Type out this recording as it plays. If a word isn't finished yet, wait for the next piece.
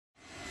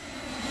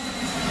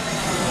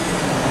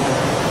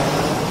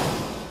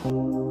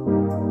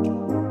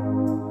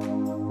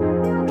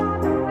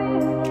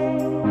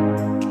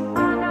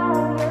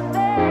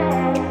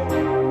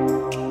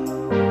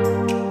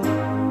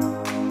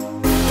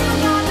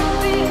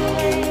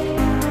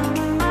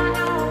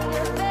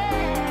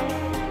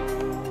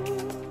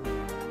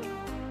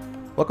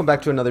Welcome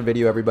back to another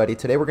video, everybody.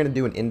 Today we're going to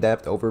do an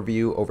in-depth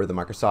overview over the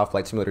Microsoft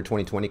Flight Simulator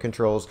 2020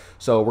 controls.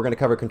 So we're going to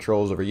cover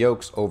controls over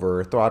yokes,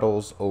 over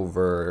throttles,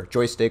 over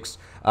joysticks,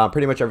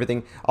 pretty much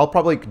everything. I'll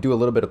probably do a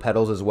little bit of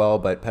pedals as well,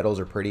 but pedals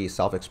are pretty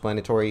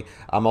self-explanatory.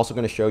 I'm also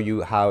going to show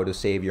you how to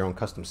save your own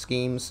custom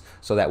schemes,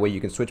 so that way you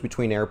can switch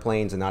between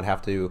airplanes and not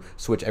have to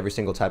switch every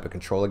single type of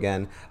control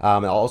again.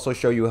 I'll also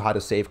show you how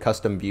to save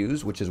custom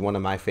views, which is one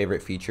of my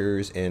favorite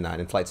features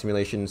in flight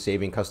simulation.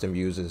 Saving custom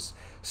views is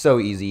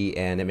so easy,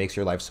 and it makes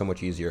your life so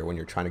much easier when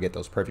you're trying to get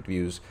those perfect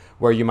views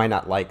where you might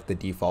not like the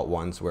default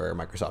ones where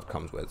Microsoft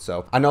comes with.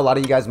 So I know a lot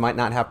of you guys might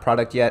not have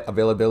product yet.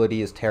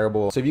 Availability is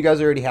terrible. So if you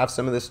guys already have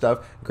some of this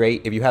stuff,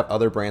 great. If you have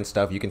other brand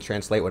stuff, you can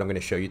translate what I'm going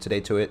to show you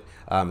today to it.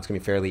 It's going to be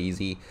fairly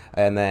easy.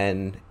 And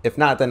then if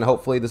not, then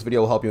hopefully this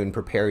video will help you and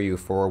prepare you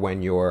for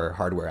when your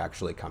hardware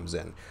actually comes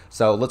in.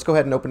 So let's go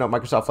ahead and open up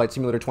Microsoft Flight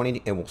Simulator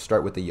 20 and we'll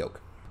start with the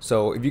yoke.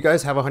 So if you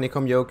guys have a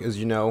Honeycomb yoke, as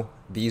you know,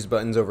 these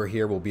buttons over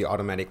here will be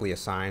automatically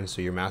assigned.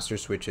 So your master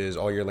switches,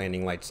 all your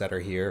landing lights that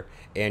are here,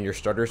 and your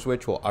starter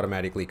switch will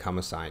automatically come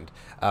assigned.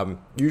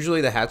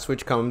 Usually the hat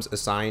switch comes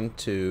assigned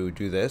to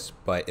do this,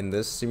 but in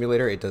this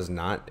simulator it does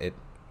not.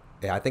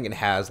 I think it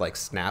has like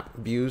snap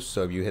views.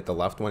 So if you hit the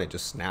left one, it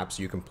just snaps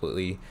you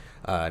completely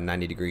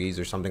 90 degrees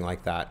or something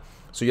like that.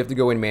 So you have to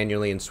go in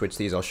manually and switch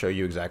these. I'll show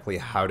you exactly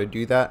how to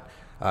do that.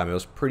 It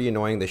was pretty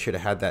annoying. They should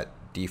have had that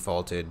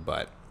defaulted,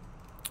 but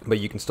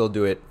you can still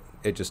do it.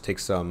 It just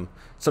takes some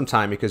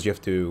time because you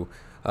have to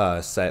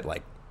set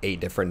like 8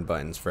 different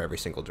buttons for every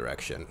single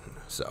direction.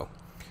 So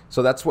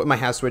that's what my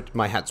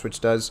hat switch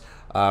does.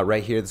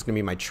 Right here, this is gonna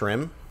be my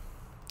trim.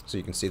 So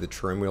you can see the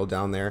trim wheel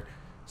down there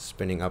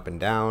spinning up and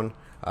down.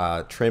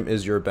 Trim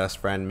is your best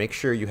friend. Make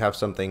sure you have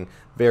something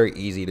very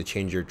easy to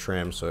change your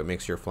trim so it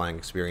makes your flying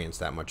experience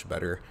that much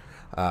better.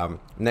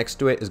 Next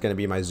to it is gonna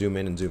be my zoom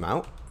in and zoom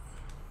out.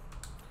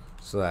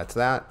 So that's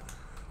that.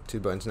 2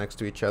 buttons next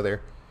to each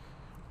other.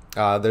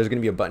 There's going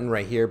to be a button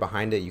right here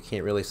behind it. You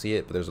can't really see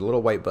it, but there's a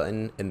little white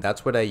button, and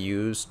that's what I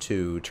use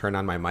to turn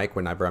on my mic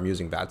whenever I'm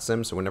using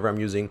VATSIM. So whenever I'm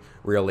using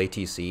real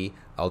ATC,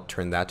 I'll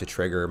turn that to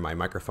trigger my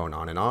microphone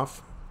on and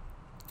off.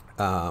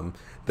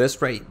 This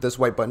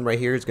white button right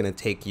here is going to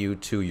take you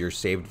to your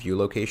saved view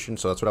location.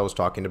 So that's what I was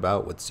talking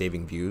about with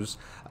saving views.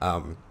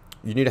 You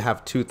need to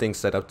have 2 things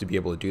set up to be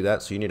able to do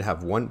that. So you need to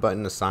have one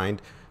button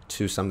assigned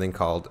to something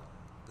called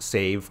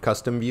Save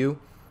Custom View,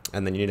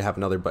 and then you need to have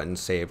another button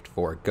saved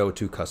for Go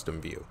to Custom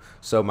View.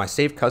 So my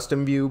Save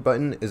Custom View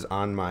button is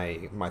on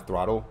my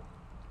throttle.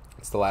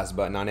 It's the last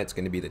button on it. It's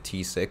going to be the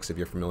T6 if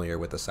you're familiar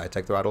with the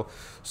SciTech throttle.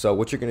 So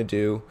what you're going to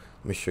do,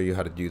 let me show you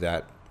how to do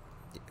that.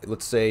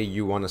 Let's say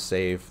you want to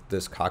save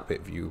this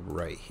cockpit view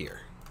right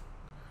here.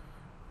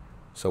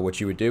 So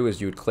what you would do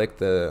is you would click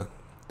the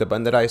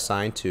button that I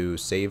assigned to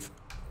Save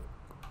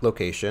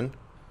Location.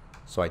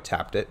 So I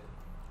tapped it,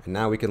 and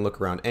now we can look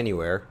around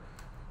anywhere,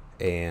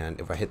 and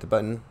if I hit the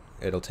button,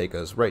 it'll take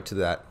us right to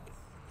that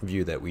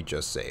view that we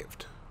just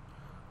saved.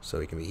 So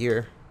we can be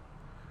here.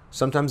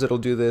 Sometimes it'll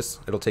do this.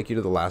 It'll take you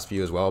to the last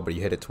view as well, but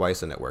you hit it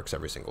twice and it works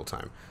every single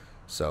time.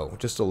 So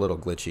just a little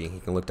glitchy.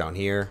 You can look down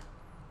here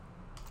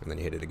and then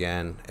you hit it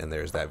again, and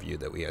there's that view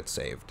that we had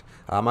saved.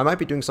 I might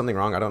be doing something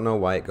wrong. I don't know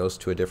why it goes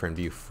to a different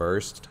view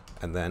first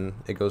and then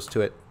it goes to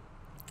it,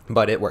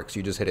 but it works.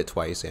 You just hit it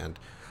twice, and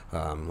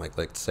like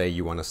let's say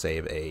you want to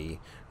save a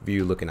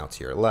view looking out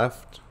to your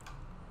left.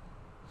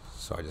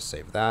 So I just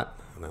saved that.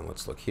 And then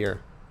let's look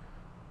here.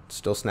 It's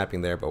still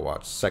snapping there, but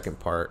watch. Second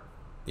part.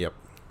 Yep.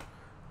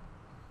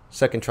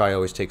 Second try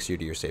always takes you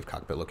to your safe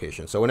cockpit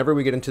location. So whenever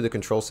we get into the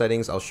control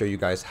settings, I'll show you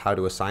guys how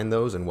to assign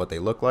those and what they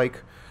look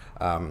like.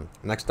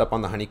 Next up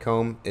on the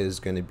Honeycomb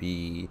is going to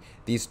be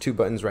these 2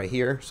 buttons right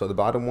here. So the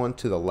bottom one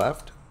to the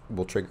left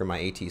will trigger my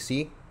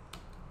ATC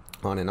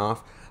on and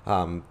off.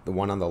 The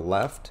one on the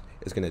left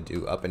is going to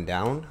do up and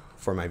down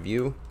for my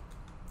view.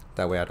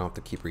 That way I don't have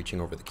to keep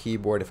reaching over the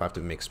keyboard if I have to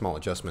make small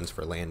adjustments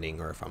for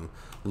landing or if I'm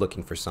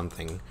looking for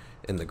something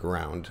in the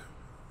ground.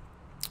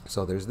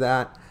 So there's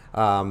that.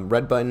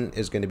 Red button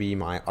is going to be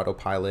my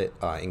autopilot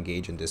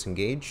engage and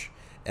disengage.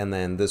 And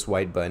then this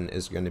white button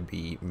is going to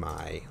be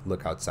my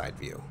look outside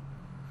view.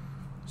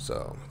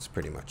 So that's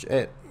pretty much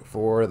it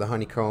for the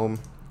Honeycomb.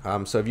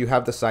 So if you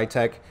have the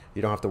SciTech,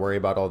 you don't have to worry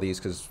about all these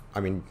because, I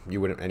mean, you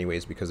wouldn't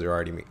anyways because they're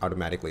already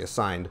automatically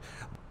assigned.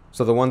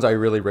 So the ones I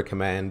really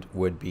recommend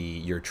would be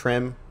your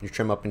trim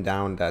up and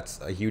down. That's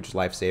a huge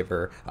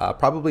lifesaver.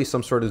 Probably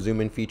some sort of zoom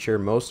in feature.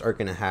 Most are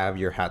going to have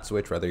your hat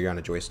switch, whether you're on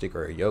a joystick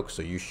or a yoke,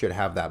 so you should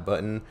have that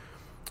button.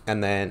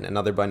 And then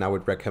another button I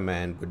would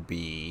recommend would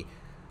be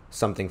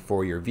something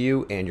for your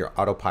view and your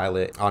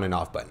autopilot on and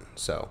off button.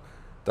 So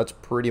that's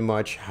pretty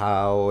much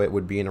how it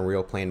would be in a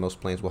real plane.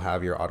 Most planes will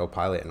have your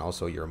autopilot and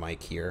also your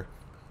mic here.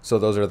 So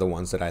those are the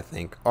ones that I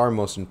think are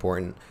most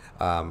important.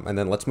 And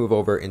then let's move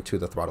over into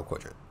the throttle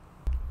quadrant.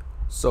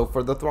 So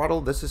for the throttle,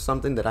 this is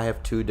something that I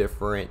have 2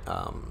 different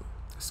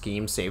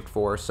schemes saved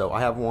for. So I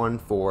have one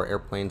for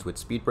airplanes with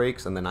speed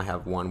brakes, and then I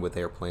have one with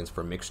airplanes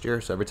for mixture.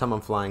 So every time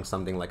I'm flying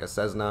something like a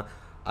Cessna,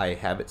 I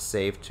have it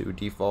saved to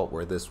default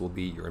where this will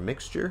be your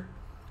mixture,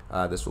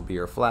 this will be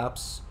your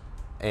flaps,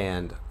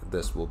 and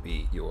this will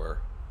be your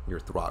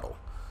throttle.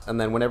 And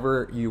then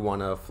whenever you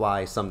want to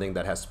fly something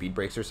that has speed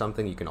brakes or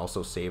something, you can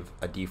also save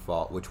a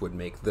default, which would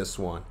make this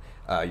one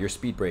your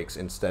speed brakes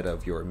instead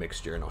of your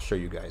mixture, and I'll show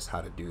you guys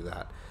how to do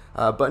that.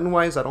 Button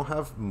wise, I don't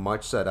have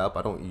much set up.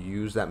 I don't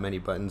use that many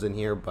buttons in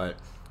here, but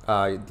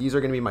these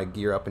are going to be my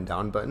gear up and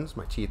down buttons,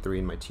 my T3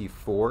 and my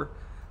T4.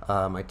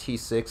 My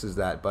T6 is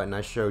that button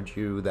I showed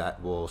you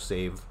that will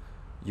save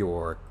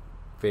your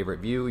favorite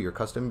view, your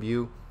custom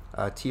view.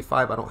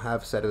 T5 I don't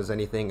have set as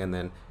anything, and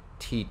then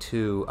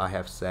T2 I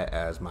have set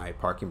as my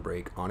parking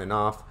brake on and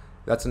off.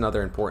 That's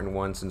another important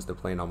one since the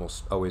plane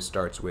almost always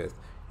starts with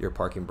your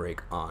parking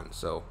brake on,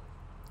 so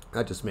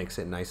that just makes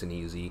it nice and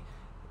easy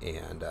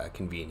and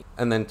convenient.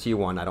 And then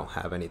T1 I don't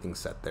have anything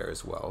set there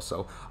as well,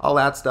 so I'll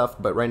add stuff,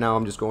 but right now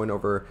I'm just going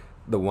over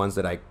the ones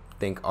that I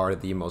think are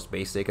the most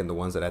basic and the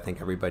ones that I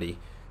think everybody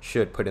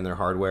should put in their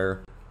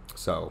hardware.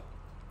 So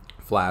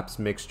flaps,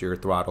 mixture,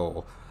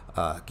 throttle,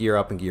 gear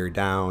up and gear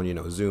down, you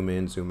know, zoom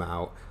in, zoom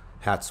out,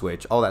 hat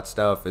switch, all that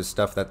stuff is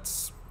stuff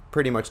that's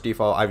pretty much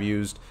default. I've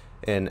used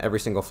in every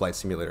single flight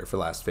simulator for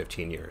the last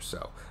 15 years,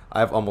 so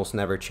I've almost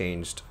never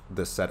changed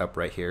this setup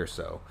right here,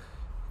 so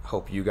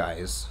hope you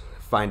guys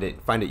find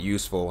it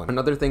useful. And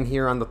another thing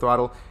here on the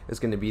throttle is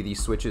going to be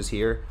these switches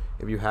here.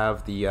 If you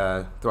have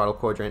the Throttle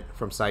Quadrant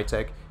from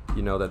SciTech,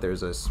 you know that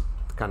there's this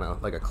kind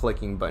of like a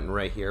clicking button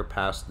right here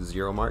past the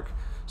 0 mark.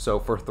 So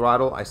for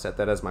throttle, I set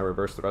that as my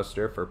reverse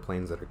thruster for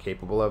planes that are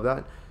capable of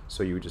that.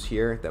 So you would just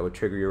hear that would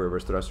trigger your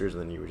reverse thrusters,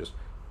 and then you would just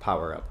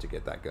power up to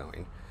get that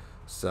going.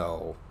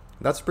 So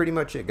that's pretty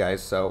much it,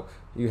 guys. So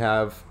you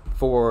have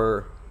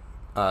for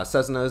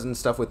Cessnas and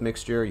stuff with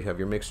mixture, you have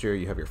your mixture,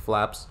 you have your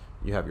flaps,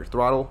 you have your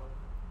throttle,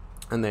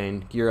 and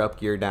then gear up,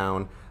 gear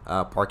down,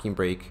 parking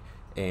brake,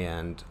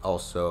 and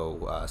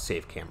also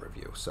safe camera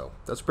view. So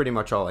that's pretty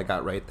much all I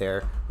got right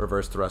there.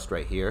 Reverse thrust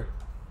right here.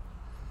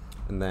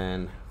 And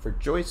then for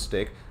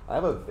joystick, I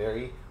have a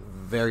very,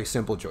 very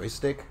simple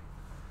joystick.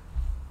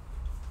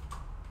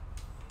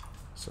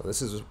 So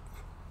this is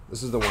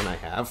the one I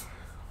have,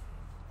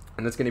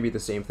 and it's going to be the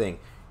same thing.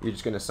 You're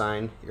just going to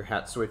assign your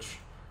hat switch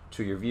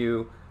to your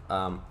view.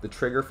 The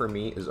trigger for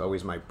me is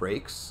always my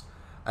brakes,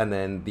 and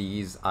then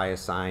these I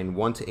assign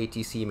one to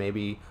ATC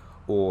maybe,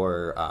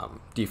 or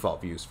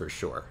default views for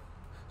sure,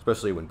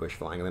 especially when bush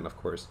flying. And then of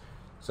course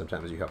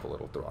sometimes you have a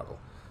little throttle.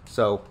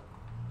 So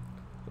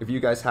if you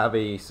guys have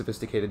a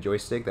sophisticated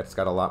joystick that's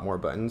got a lot more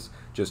buttons,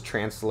 just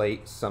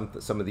translate some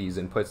of these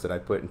inputs that I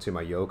put into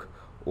my Yoke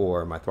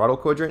or my Throttle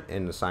Quadrant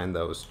and assign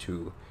those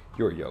to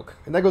your Yoke.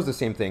 And that goes the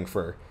same thing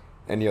for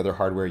any other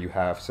hardware you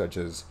have, such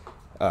as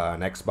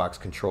an Xbox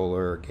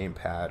controller,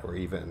 gamepad, or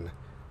even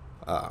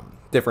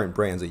different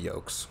brands of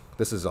Yokes.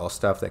 This is all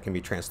stuff that can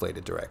be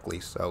translated directly.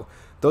 So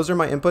those are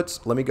my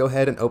inputs. Let me go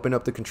ahead and open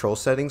up the control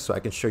settings so I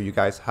can show you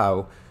guys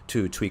how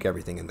to tweak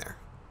everything in there.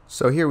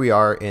 So here we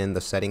are in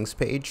the settings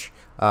page.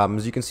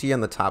 As you can see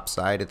on the top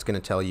side, it's going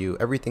to tell you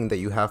everything that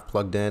you have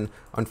plugged in.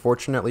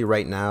 Unfortunately,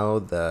 right now,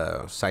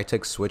 the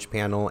SciTech switch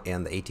panel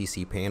and the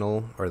ATC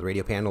panel, or the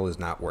radio panel, is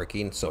not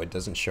working, so it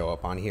doesn't show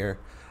up on here.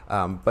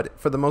 But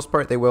for the most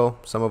part, they will.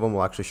 Some of them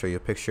will actually show you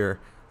a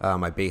picture.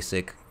 My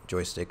basic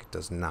joystick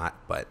does not,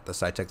 but the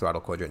SciTech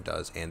Throttle Quadrant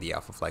does, and the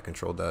Alpha Flight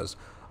Control does,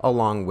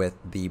 along with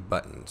the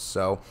buttons.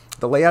 So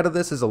the layout of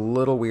this is a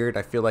little weird.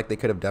 I feel like they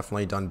could have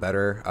definitely done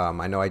better.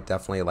 I know I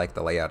definitely like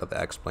the layout of the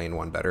X-Plane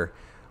one better.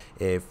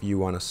 If you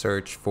want to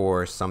search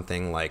for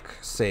something like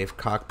Safe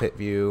Cockpit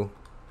View,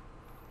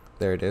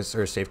 there it is,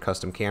 or Safe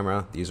Custom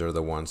Camera, these are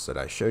the ones that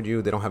I showed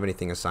you. They don't have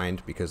anything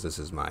assigned because this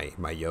is my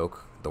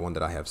Yoke. The one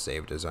that I have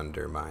saved is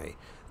under my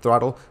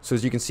throttle. So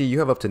as you can see, you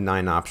have up to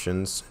 9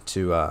 options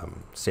to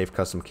save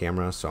custom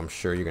camera. So I'm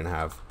sure you're going to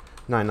have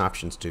 9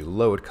 options to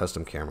load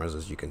custom cameras.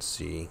 As you can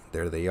see,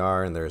 there they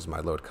are, and there's my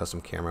load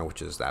custom camera,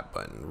 which is that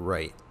button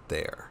right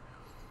there.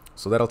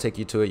 So that'll take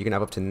you to it. You can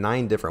have up to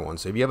 9 different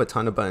ones. So if you have a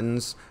ton of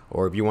buttons,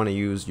 or if you want to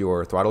use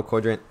your Throttle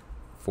Quadrant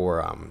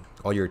for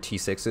all your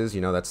T6s,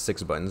 you know, that's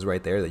 6 buttons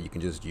right there that you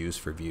can just use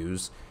for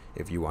views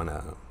if you want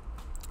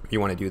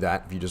to do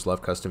that. If you just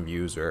love custom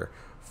views or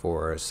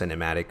for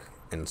cinematic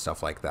and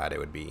stuff like that, it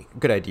would be a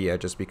good idea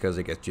just because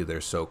it gets you there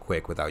so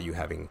quick without you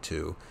having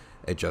to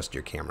adjust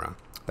your camera.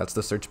 That's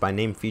the search by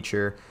name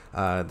feature.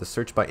 The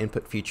search by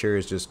input feature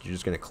is just, you're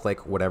just going to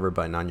click whatever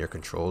button on your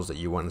controls that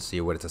you want to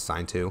see what it's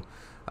assigned to.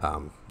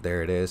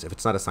 There it is. If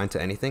it's not assigned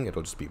to anything,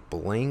 it'll just be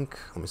blank.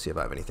 Let me see if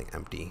I have anything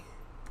empty.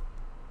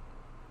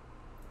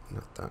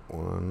 Not that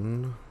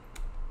one.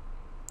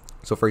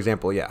 So for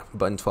example, yeah,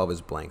 button 12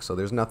 is blank. So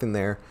there's nothing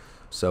there.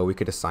 So we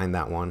could assign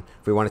that one.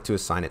 If we wanted to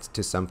assign it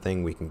to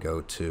something, we can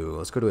go to,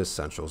 let's go to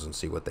Essentials and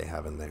see what they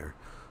have in there.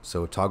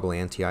 So toggle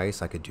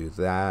anti-ice, I could do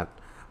that.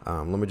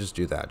 Let me just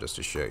do that just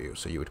to show you.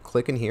 So you would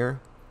click in here,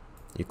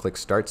 you click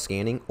start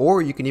scanning,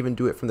 or you can even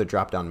do it from the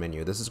drop down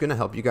menu. This is going to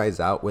help you guys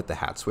out with the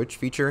hat switch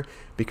feature,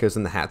 because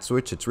in the hat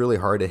switch, it's really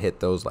hard to hit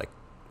those like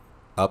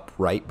up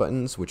right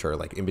buttons, which are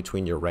like in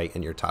between your right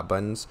and your top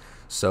buttons.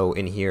 So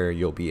in here,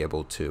 you'll be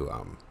able to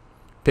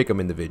pick them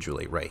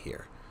individually right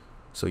here.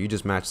 So you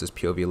just match this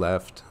POV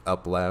left,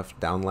 up left,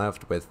 down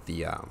left with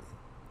the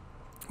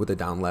with the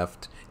down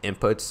left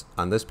inputs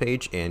on this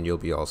page, and you'll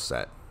be all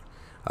set.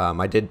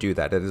 I did do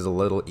that. It is a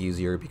little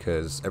easier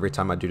because every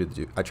time I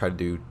try to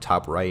do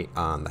top right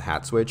on the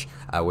hat switch,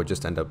 I would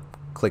just end up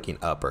clicking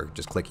up or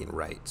just clicking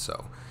right.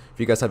 So if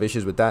you guys have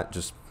issues with that,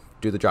 just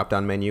do the drop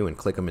down menu and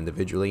click them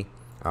individually.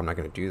 I'm not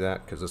going to do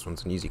that because this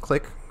one's an easy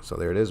click. So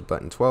there it is,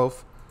 button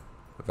 12,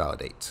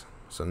 validate.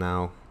 So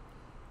now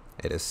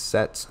it is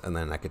set, and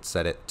then I could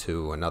set it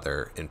to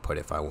another input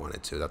if I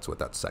wanted to. That's what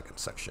that second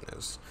section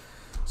is.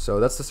 So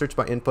that's the search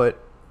by input.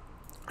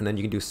 And then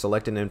you can do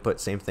select an input,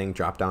 same thing,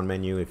 drop down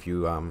menu if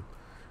you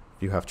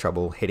have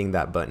trouble hitting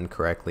that button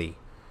correctly,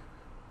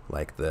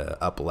 like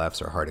the up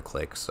lefts are hard to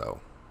click.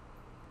 So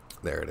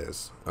there it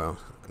is. Oh,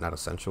 not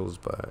essentials,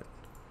 but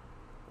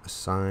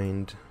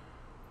assigned.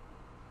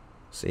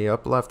 See,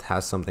 up left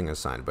has something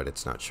assigned, but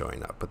it's not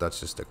showing up, but that's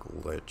just a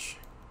glitch.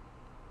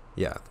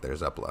 Yeah,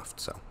 there's up left.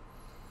 So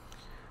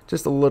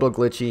just a little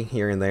glitchy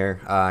here and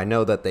there. I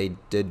know that they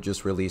did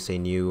just release a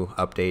new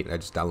update. I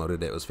just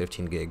downloaded it. It was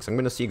 15 gigs. I'm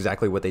going to see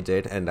exactly what they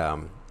did, and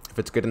if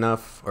it's good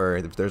enough or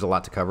if there's a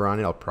lot to cover on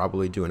it, I'll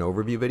probably do an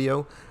overview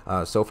video.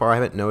 So far, I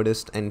haven't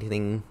noticed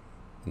anything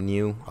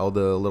new. All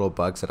the little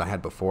bugs that I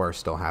had before are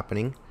still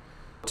happening.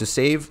 To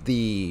save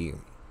the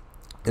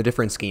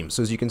different schemes,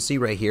 so as you can see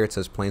right here, it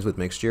says planes with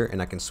mixture, and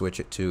I can switch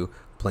it to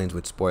planes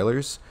with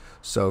spoilers.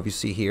 So if you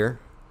see here,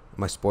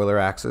 my spoiler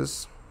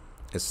axis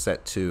is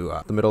set to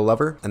the middle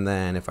lever, and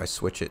then if I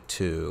switch it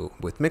to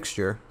with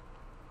mixture,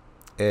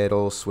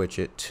 it'll switch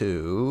it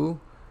to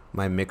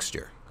my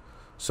mixture.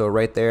 So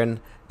right there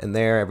and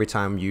there, every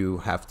time you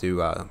have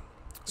to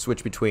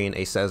switch between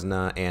a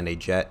Cessna and a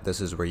jet,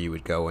 this is where you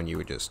would go and you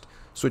would just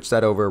switch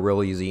that over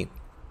real easy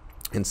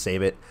and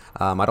save it.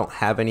 I don't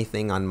have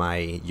anything on my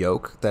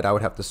yoke that I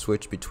would have to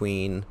switch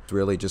between. It's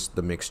really just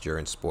the mixture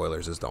and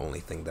spoilers is the only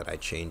thing that I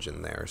change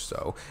in there.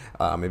 So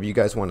if you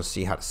guys want to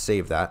see how to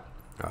save that,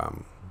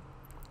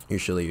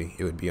 usually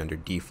it would be under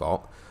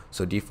default.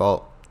 So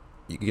default,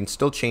 you can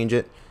still change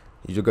it.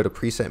 You go to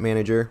preset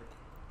manager,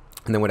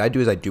 and then what I do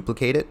is I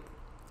duplicate it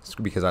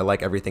because I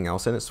like everything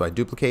else in it. So I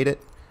duplicate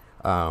it.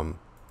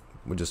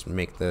 We'll just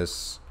make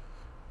this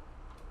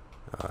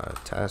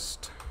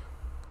test.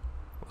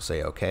 We'll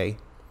say okay.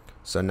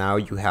 So now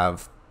you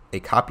have a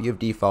copy of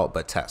default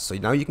but test. So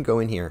now you can go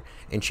in here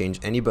and change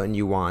any button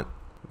you want.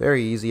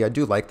 Very easy. I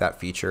do like that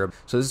feature.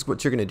 So this is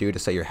what you're going to do to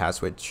set your hat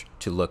switch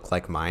to look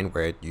like mine,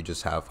 where you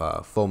just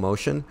have full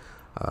motion.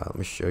 Let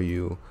me show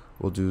you.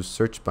 We'll do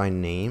search by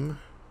name,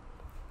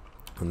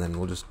 and then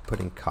we'll just put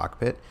in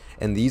cockpit.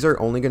 And these are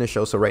only going to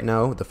show, so right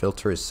now the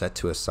filter is set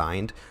to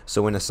assigned.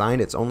 So when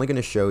assigned, it's only going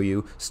to show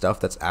you stuff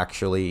that's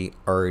actually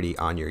already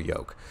on your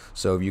yoke.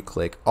 So if you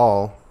click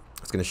all,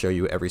 it's going to show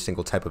you every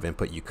single type of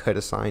input you could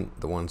assign,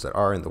 the ones that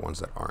are and the ones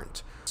that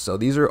aren't. So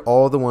these are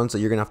all the ones that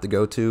you're going to have to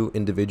go to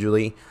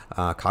individually.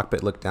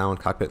 Cockpit look down,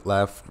 cockpit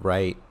left,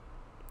 right.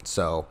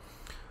 So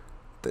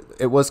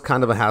it was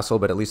kind of a hassle,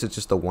 but at least it's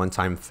just a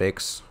one-time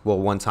fix. Well,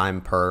 one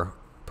time per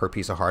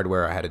piece of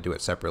hardware. I had to do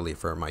it separately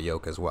for my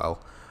yoke as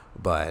well.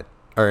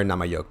 Or not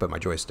my yoke, but my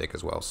joystick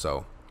as well.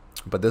 So,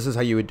 but this is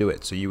how you would do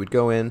it. So you would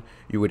go in,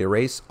 you would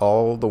erase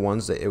all the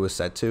ones that it was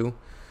set to.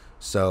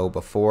 So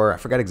before, I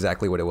forgot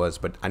exactly what it was,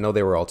 but I know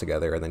they were all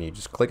together, and then you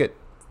just click it.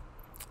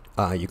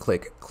 You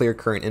click clear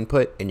current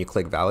input and you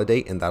click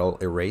validate, and that'll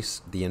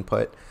erase the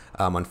input.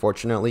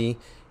 Unfortunately,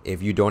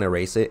 if you don't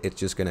erase it, it's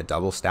just going to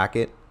double stack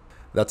it.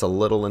 That's a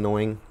little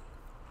annoying.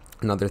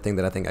 Another thing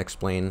that I think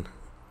X-Plane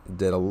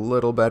did a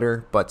little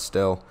better, but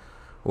still,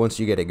 once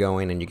you get it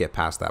going and you get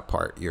past that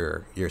part,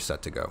 you're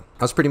set to go.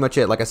 That's pretty much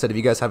it. Like I said, if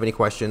you guys have any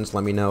questions,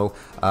 let me know.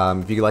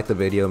 If you like the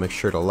video, make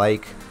sure to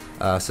like,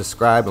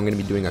 subscribe. I'm going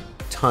to be doing a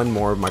ton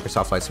more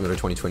Microsoft Flight Simulator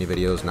 2020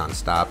 videos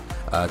nonstop.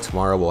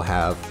 Tomorrow we'll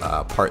have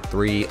part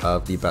 3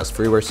 of the best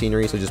freeware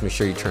scenery, so just make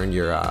sure you turn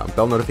your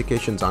bell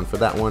notifications on for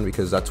that one,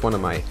 because that's one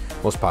of my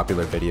most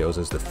popular videos,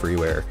 is the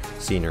freeware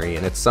scenery,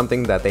 and it's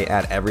something that they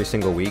add every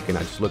single week, and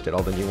I just looked at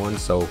all the new ones.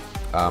 So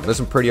there's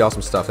some pretty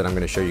awesome stuff that I'm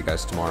going to show you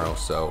guys tomorrow.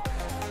 So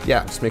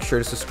yeah, just make sure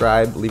to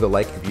subscribe, leave a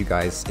like if you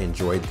guys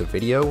enjoyed the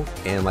video,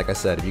 and like I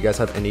said, if you guys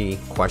have any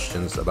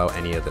questions about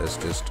any of this,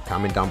 just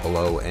comment down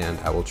below and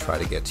I will try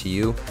to get to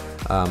you.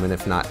 And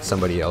if not,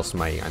 somebody else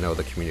might. I know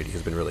the community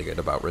has been really good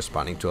about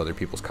responding to other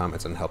people's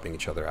comments and helping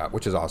each other out,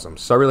 which is awesome.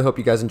 So I really hope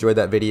you guys enjoyed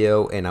that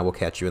video, and I will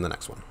catch you in the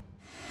next one.